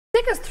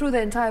take us through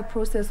the entire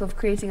process of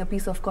creating a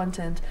piece of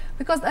content,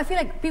 because I feel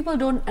like people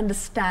don't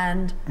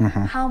understand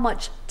how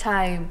much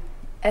time,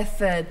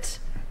 effort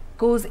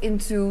goes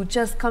into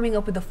just coming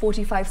up with a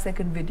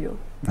 45-second video.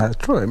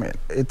 True. I mean,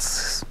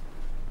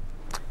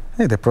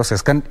 the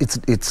process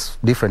it's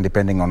different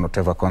depending on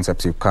whatever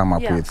concepts you come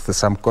up with.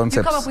 Some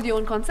concepts. You come up with your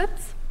own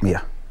concepts?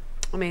 Yeah.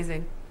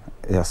 Amazing.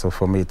 Yeah. So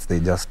for me, they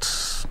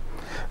just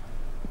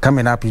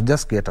coming up. You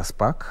just get a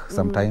spark.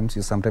 Sometimes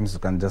you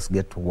can just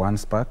get one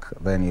spark.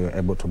 Then you're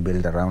able to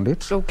build around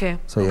it. Okay.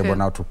 So you're able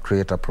now to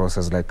create a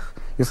process, like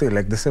you say,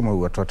 like the same way we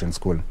were taught in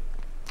school.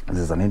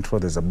 There's an intro,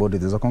 there's a body,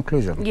 there's a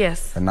conclusion.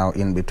 Yes. And now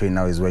in between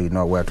now is where you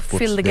know where to put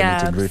the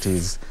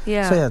nitty-gritties.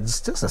 Yeah. So yeah,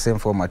 it's just the same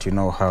format. You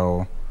know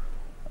how,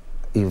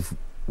 if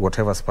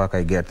whatever spark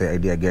I get, the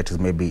idea I get is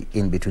maybe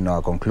in between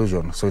our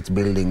conclusion. So it's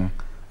building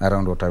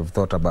around what I've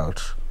thought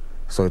about.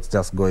 So it's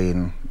just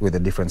going with the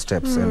different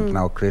steps and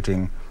now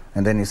creating.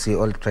 And then you see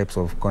all types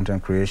of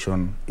content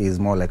creation is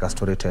more like a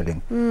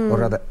storytelling, or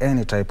rather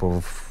any type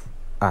of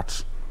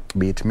art,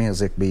 be it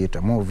music, be it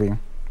a movie.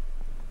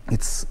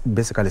 It's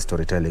basically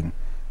storytelling.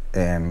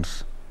 And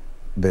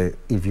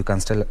if you can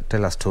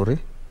tell a story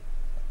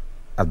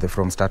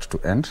from start to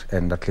end,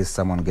 and at least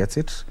someone gets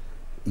it,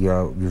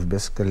 you've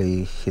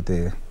basically hit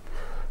the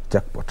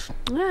jackpot.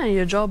 Yeah,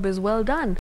 your job is well done.